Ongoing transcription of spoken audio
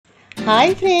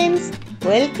Hi friends,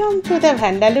 welcome to the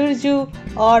Vandalur Zoo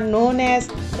or known as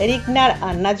Arignar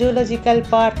Anna Zoological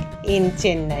Park in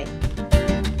Chennai.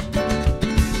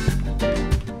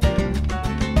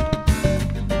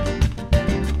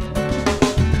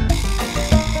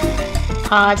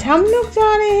 आज हम लोग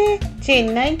जा रहे हैं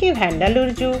चेन्नई के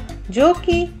वैंडालुर जू, जो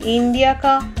कि इंडिया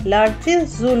का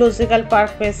लार्जेस्ट जूलॉजिकल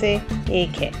पार्क में से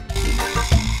एक है।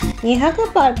 यहाँ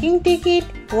का पार्किंग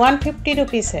टिकट 150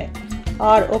 रुपीज़ है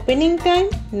और opening time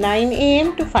 9 AM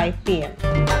to 5 PM।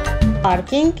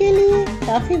 Parking के लिए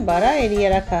काफ़ी बड़ा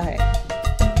एरिया रखा है।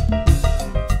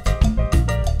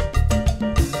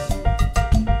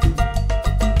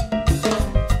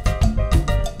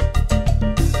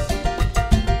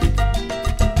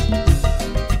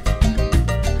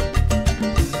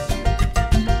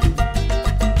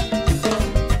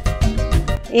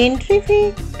 एंट्री फी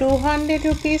 200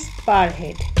 रुपीज़ पर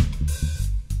हेड।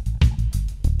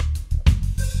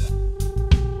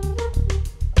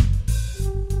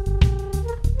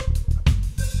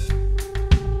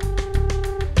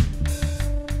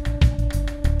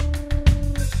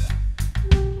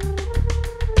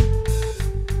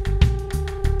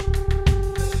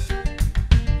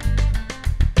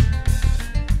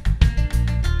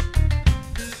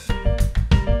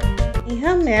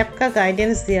 यहाँ मैप का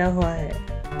गाइडेंस दिया हुआ है।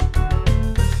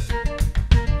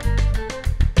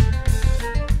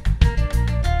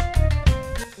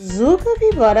 जू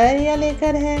काफी बड़ा एरिया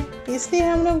लेकर है, इसलिए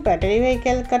हम लोग बैटरी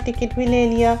व्हीकल का टिकट भी ले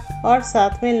लिया और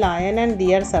साथ में लायन एंड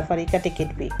डियर सफारी का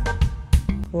टिकट भी।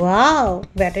 वाह,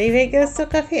 बैटरी व्हीकल्स तो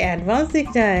काफी एडवांस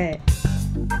दिख रहा है।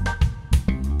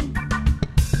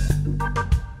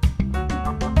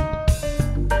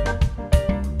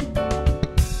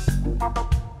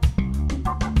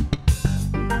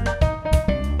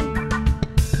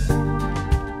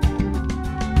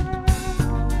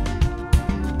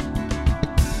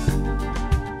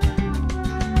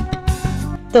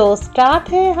 तो स्टार्ट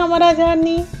है हमारा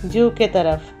जर्नी जू के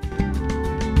तरफ।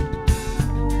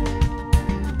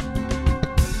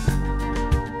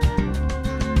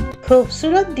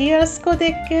 खूबसूरत डियर्स को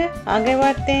देख के आगे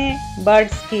बढ़ते हैं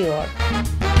बर्ड्स की ओर।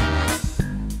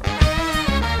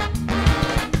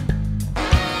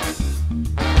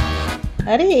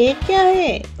 अरे ये क्या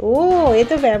है? ओह, ये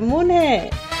तो बैम्बून है।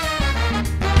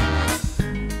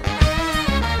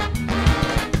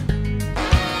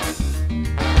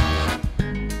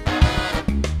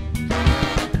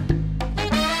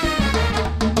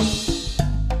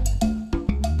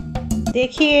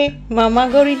 देखिए मामा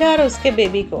गोरिल्ला और उसके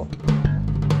बेबी को।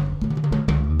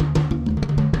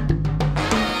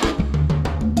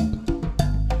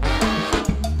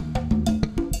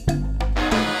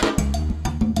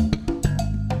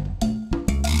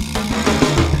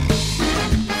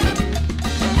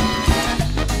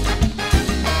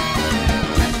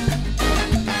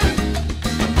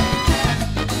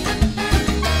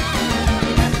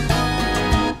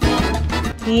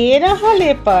 ये रहा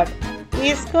लेपर्ड,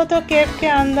 इसको तो केव के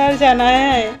अंदर जाना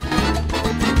है।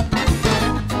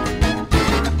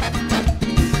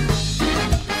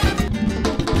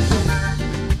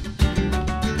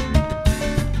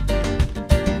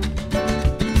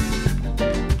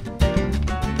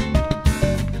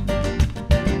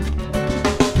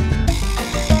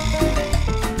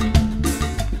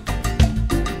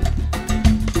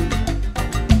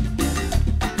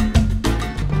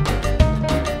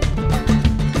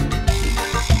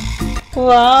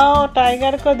 वाह,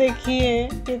 टाइगर को देखिए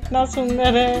कितना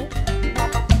सुंदर है।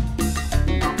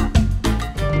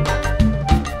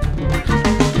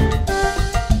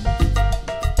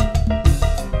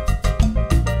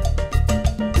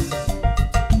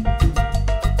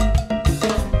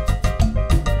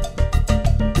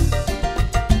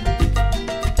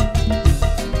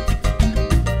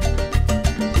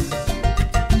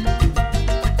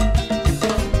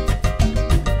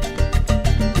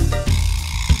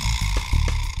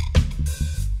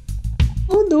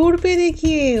 दूर पे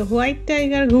देखिए व्हाइट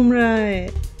टाइगर घूम रहा है।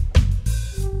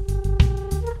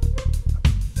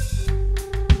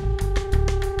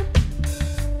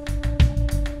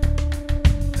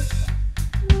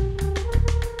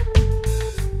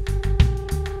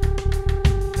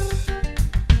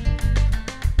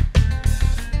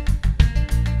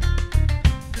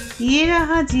 ये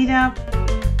रहा जिराफ।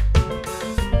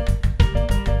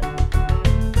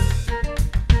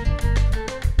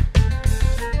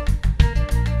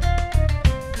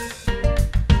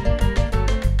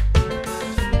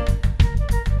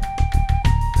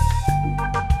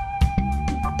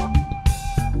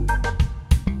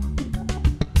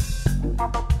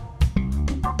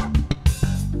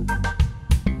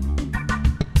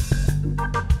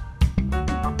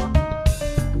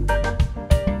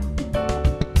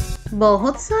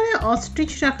 बहुत सारे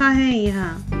ऑस्ट्रिच रखा है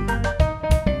यहाँ।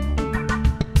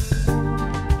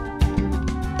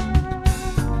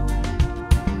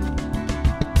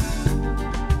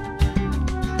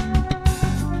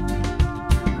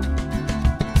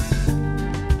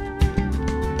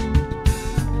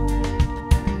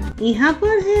 यहाँ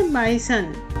पर है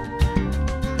बाइसन।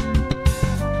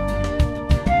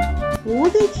 वो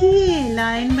देखिए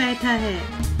लायन बैठा है।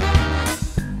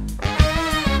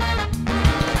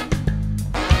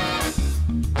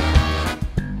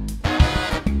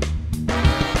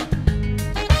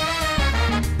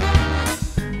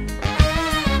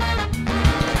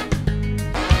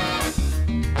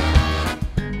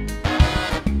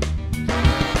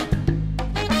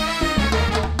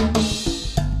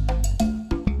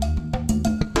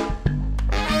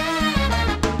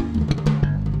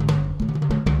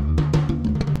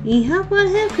 यहाँ पर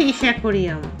है फिश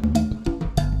एक्वेरियम।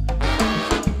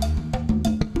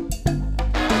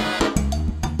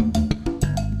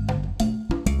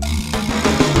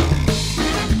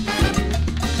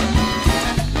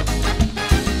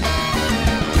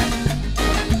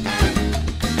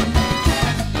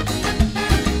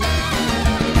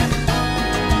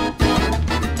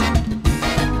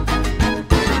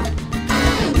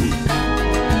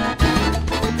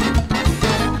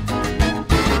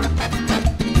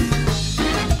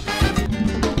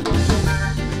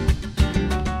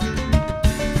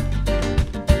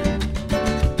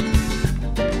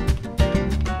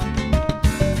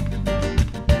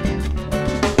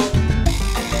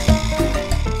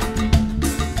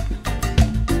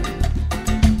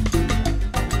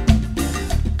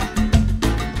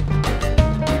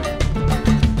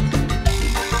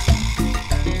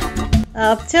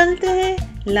 अब चलते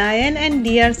हैं लायन एंड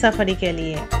डियर सफारी के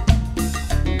लिए।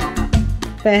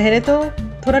 पहले तो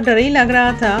थोड़ा डर ही लग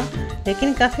रहा था,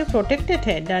 लेकिन काफ़ी प्रोटेक्टेड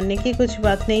है, डरने की कुछ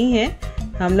बात नहीं है।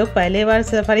 हम लोग पहले बार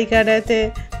सफारी कर रहे थे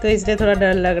तो इसलिए थोड़ा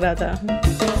डर लग रहा था।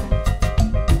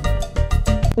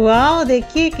 वाह,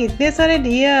 देखिए कितने सारे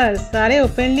डियर, सारे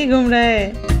ओपनली घूम रहे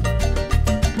हैं।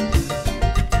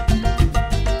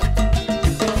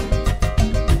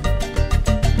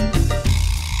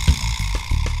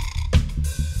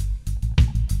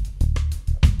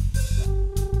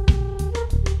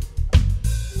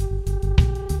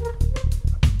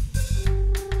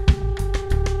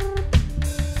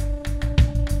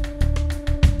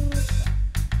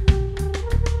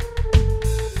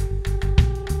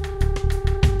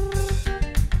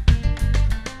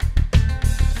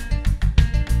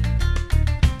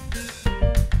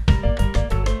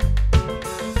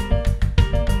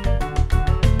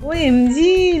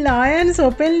 एमजी लायंस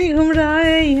ओपनली घूम रहा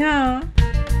है यहाँ।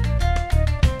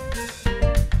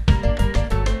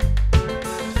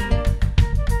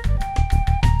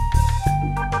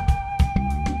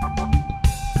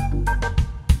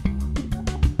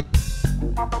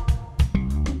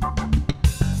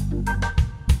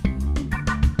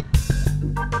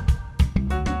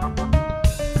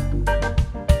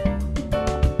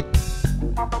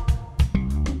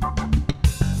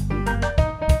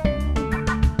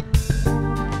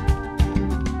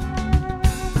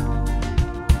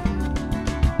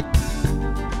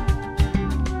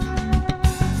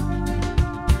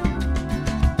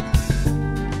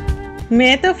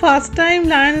 मैं तो फर्स्ट टाइम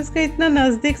लायंस को इतना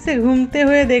नजदीक से घूमते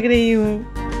हुए देख रही हूँ।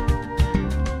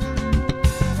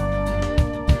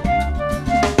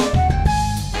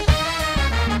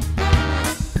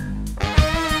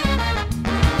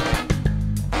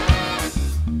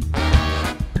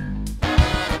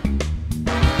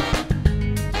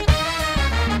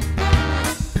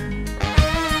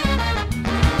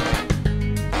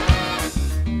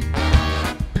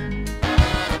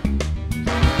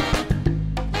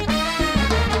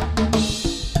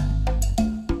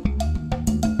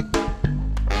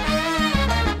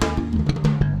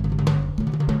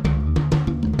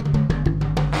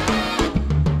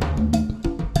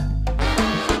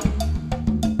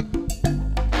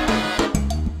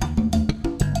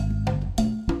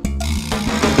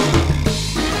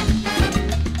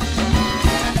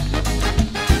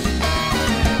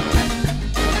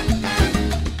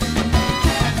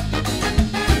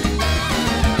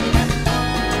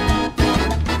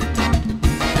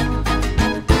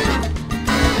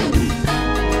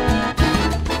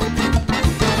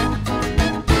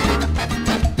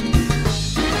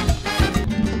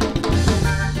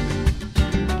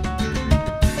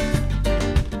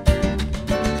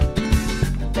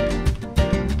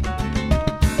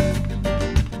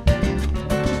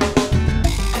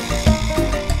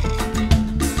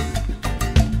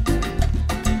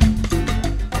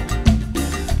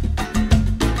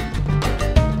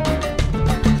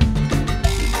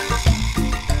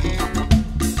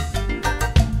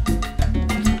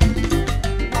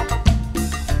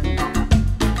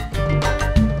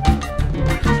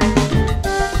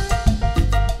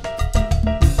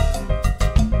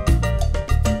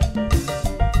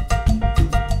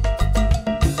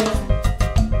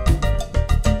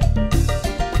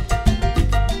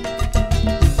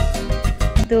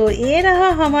 ये रहा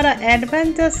हमारा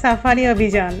एडवेंचर सफारी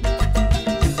अभियान।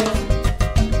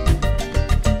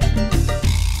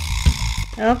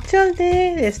 अब चलते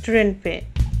हैं रेस्टोरेंट पे।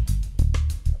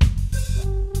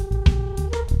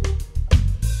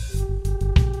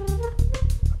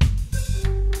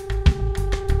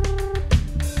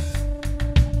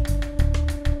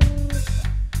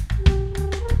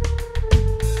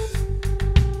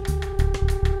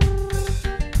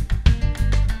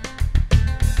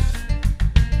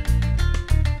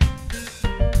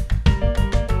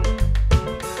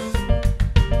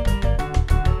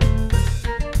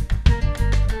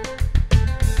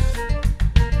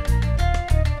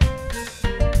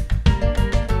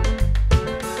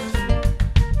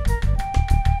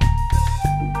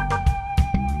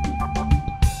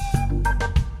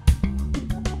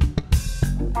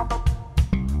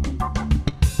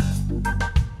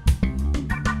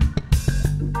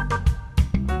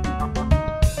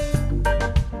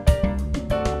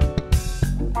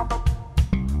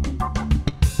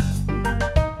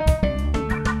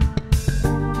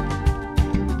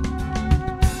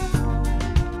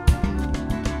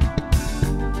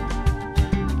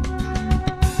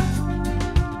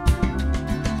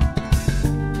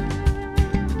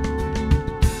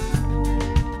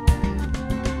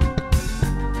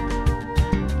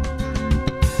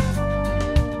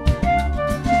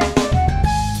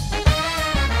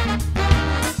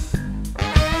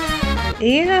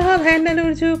 ये रहा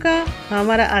वैंडालुर जू का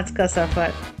हमारा आज का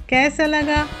सफ़र। कैसा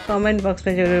लगा कमेंट बॉक्स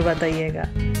में ज़रूर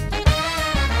बताइएगा।